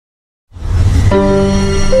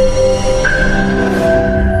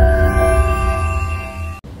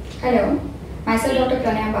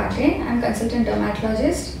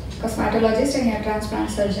dermatologist, cosmetologist and hair transplant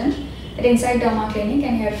surgeon at Inside Derma Clinic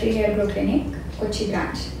and HairFree HairGrow Clinic, Kochi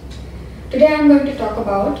branch. Today I am going to talk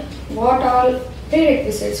about what all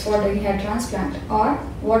prerequisites for doing hair transplant, or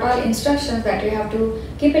what all instructions that you have to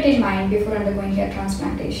keep it in mind before undergoing hair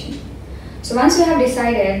transplantation. So once you have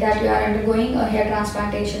decided that you are undergoing a hair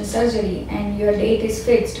transplantation surgery and your date is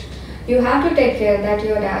fixed, you have to take care that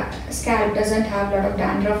your scalp doesn't have a lot of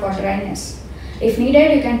dandruff or dryness. If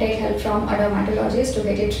needed, you can take help from a dermatologist to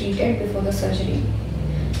get it treated before the surgery.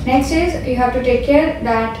 Next is you have to take care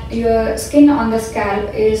that your skin on the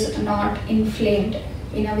scalp is not inflamed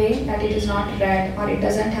in a way that it is not red or it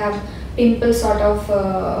doesn't have pimple sort of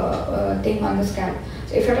thing on the scalp.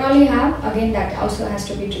 So if at all you have, again that also has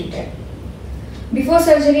to be treated. Before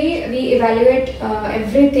surgery, we evaluate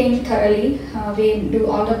everything thoroughly. We do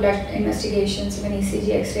all the blood investigations, even ECG,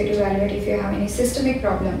 X-ray to evaluate if you have any systemic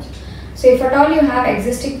problems. So if at all you have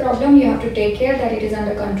existing problem, you have to take care that it is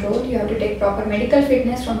under control. You have to take proper medical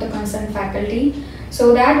fitness from the concerned faculty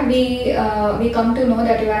so that we come to know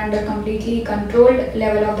that you are under completely controlled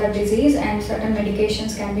level of the disease and certain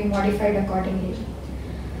medications can be modified accordingly.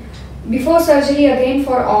 Before surgery, again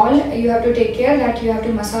for all, you have to take care that you have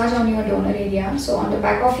to massage on your donor area. So on the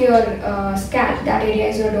back of your scalp, that area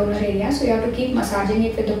is your donor area. So you have to keep massaging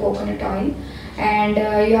it with the coconut oil, and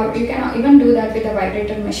you can even do that with a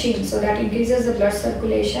vibrator machine. So that increases the blood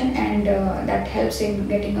circulation and that helps in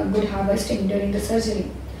getting a good harvesting during the surgery.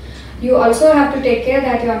 You also have to take care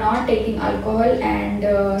that you are not taking alcohol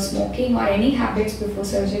and smoking or any habits before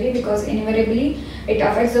surgery, because invariably it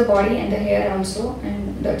affects the body and the hair also, and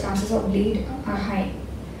the chances of bleed are high.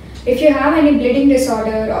 If you have any bleeding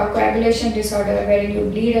disorder or coagulation disorder where you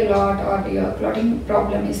bleed a lot or your clotting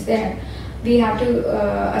problem is there, we have to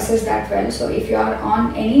assess that well. So if you are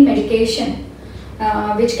on any medication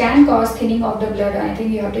which can cause thinning of the blood, I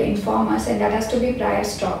think you have to inform us, and that has to be prior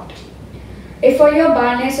stopped. If for your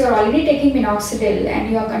baldness you are already taking minoxidil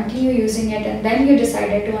and you are continue using it and then you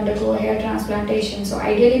decided to undergo a hair transplantation, so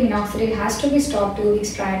ideally minoxidil has to be stopped 2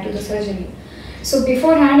 weeks prior to the surgery. So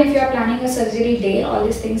beforehand, if you are planning a surgery day, all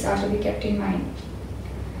these things are to be kept in mind.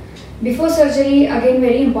 Before surgery, again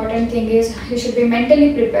very important thing is you should be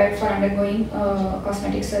mentally prepared for undergoing a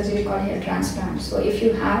cosmetic surgery called hair transplant. So if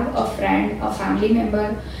you have a friend, a family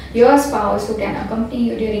member, your spouse who can accompany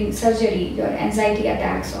you during surgery, your anxiety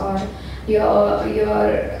attacks or your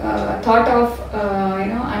thought of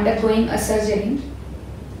undergoing a surgery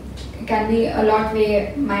can be a lot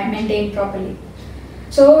way maintained properly.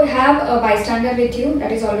 So have a bystander with you,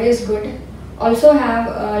 that is always good. Also have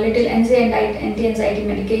a little anti-anxiety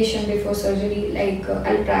medication before surgery, like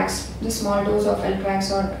Alprax, the small dose of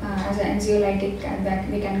Alprax, or as an anxiolytic that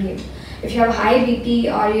we can give. If you have high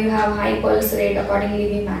BP or you have high pulse rate,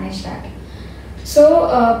 accordingly we manage that.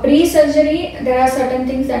 So pre-surgery, there are certain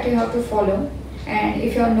things that you have to follow, and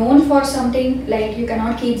if you are known for something, like you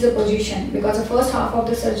cannot keep the position, because the first half of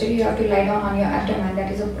the surgery you have to lie down on your abdomen,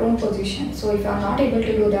 that is a prone position. So if you are not able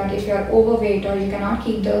to do that, if you are overweight or you cannot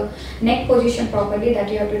keep the neck position properly, that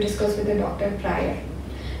you have to discuss with the doctor prior.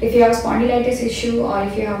 If you have spondylitis issue or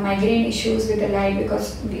if you have migraine issues with the light,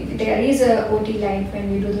 because there is a OT light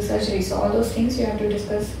when we do the surgery, so all those things you have to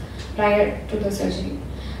discuss prior to the surgery.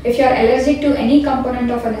 If you are allergic to any component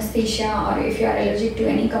of anesthesia, or if you are allergic to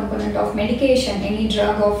any component of medication, any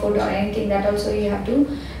drug or food or anything, that also you have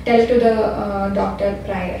to tell to the doctor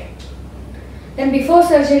prior. Then before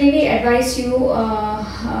surgery, we advise you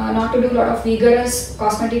not to do a lot of vigorous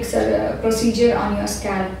cosmetic procedure on your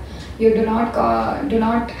scalp. You do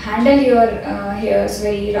not handle your hairs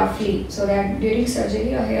very roughly, so that during surgery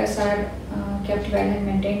your hairs are kept well and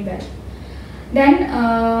maintained well. Then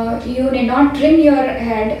you need not trim your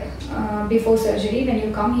head before surgery. When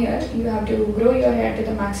you come here, you have to grow your hair to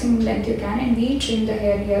the maximum length you can, and we trim the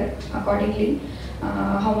hair here accordingly,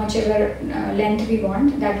 how much ever length we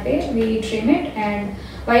want. That way we trim it, and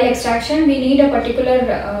while extraction we need a particular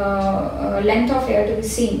length of hair to be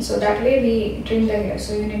seen, so that way we trim the hair.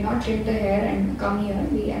 So you need not trim the hair and come here.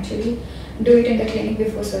 We actually do it in the clinic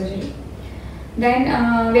before surgery.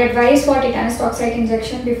 Then we advise for tetanus toxoid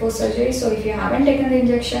injection before surgery. So if you haven't taken the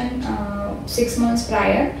injection 6 months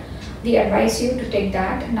prior, we advise you to take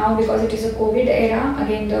that. Now because it is a COVID era,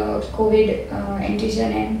 again the COVID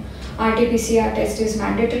antigen and RT-PCR test is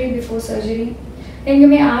mandatory before surgery. Then you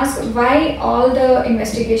may ask why all the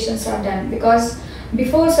investigations are done, because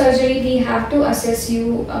before surgery we have to assess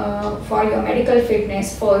you for your medical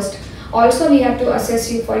fitness first. Also, we have to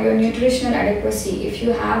assess you for your nutritional adequacy. If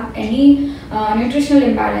you have any nutritional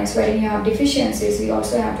imbalance wherein you have deficiencies, we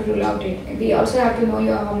also have to rule out it. We also have to know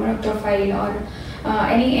your hormonal profile or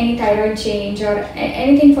any thyroid change or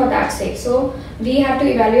anything for that sake. So we have to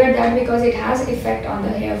evaluate that because it has effect on the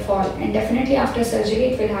hair fall, and definitely after surgery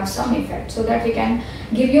it will have some effect, so that we can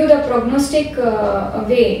give you the prognostic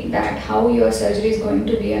way that how your surgery is going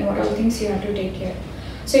to be and what all things you have to take care.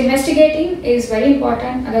 So investigating is very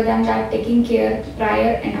important. Other than that, taking care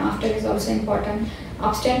prior and after is also important.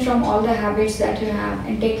 Abstain from all the habits that you have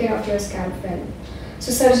and take care of your scalp well.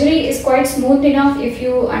 So surgery is quite smooth enough if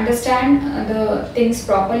you understand the things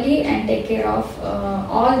properly and take care of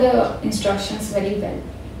all the instructions very well.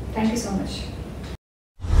 Thank you so much.